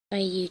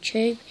Hey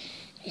YouTube,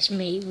 it's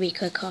me,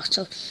 Rico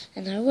Castle,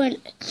 and I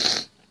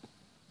won't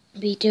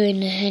be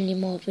doing any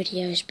more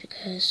videos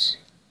because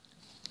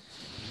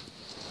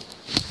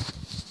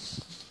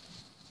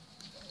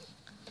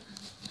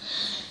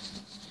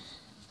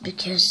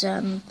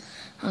I'm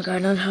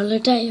going on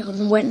holiday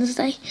on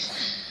Wednesday,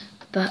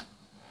 but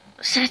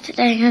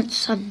Saturday and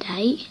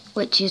Sunday,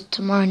 which is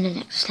tomorrow and the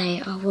next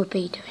day, I will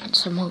be doing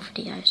some more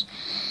videos.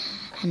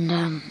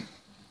 And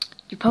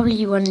you're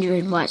probably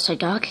wondering why it's so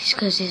dark. It's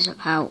because it's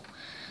about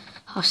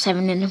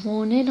 7:30 in the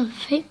morning, I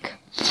think.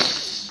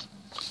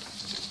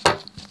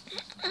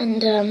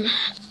 And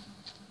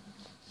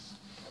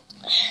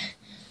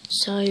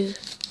so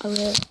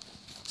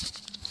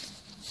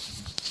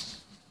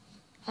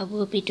I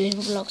will be doing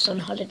vlogs on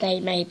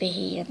holiday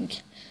maybe,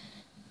 and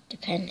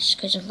depends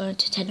because I'm going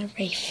to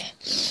Tenerife.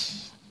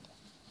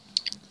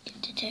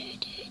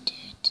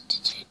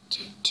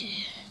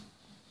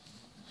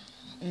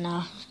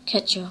 Nah,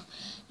 catch you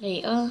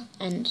later.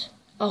 And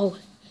oh,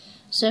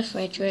 Sir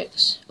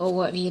Fredericks, or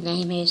whatever your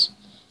name is,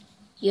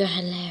 you're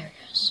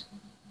hilarious.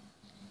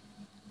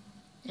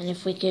 And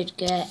if we could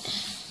get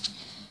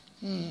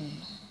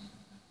me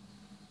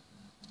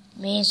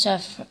and Sir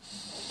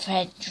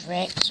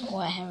Fredericks, or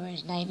whatever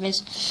his name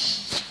is,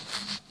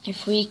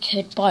 if we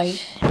could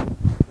both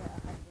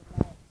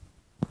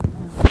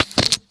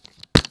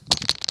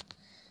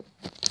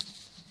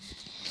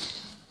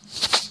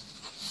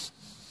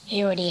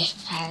he already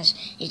has.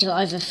 He's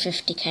got over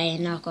 50k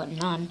and I've got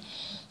none.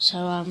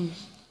 So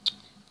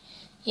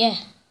yeah.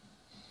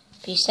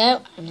 Peace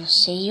out and I'll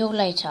see you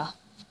later.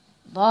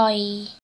 Bye.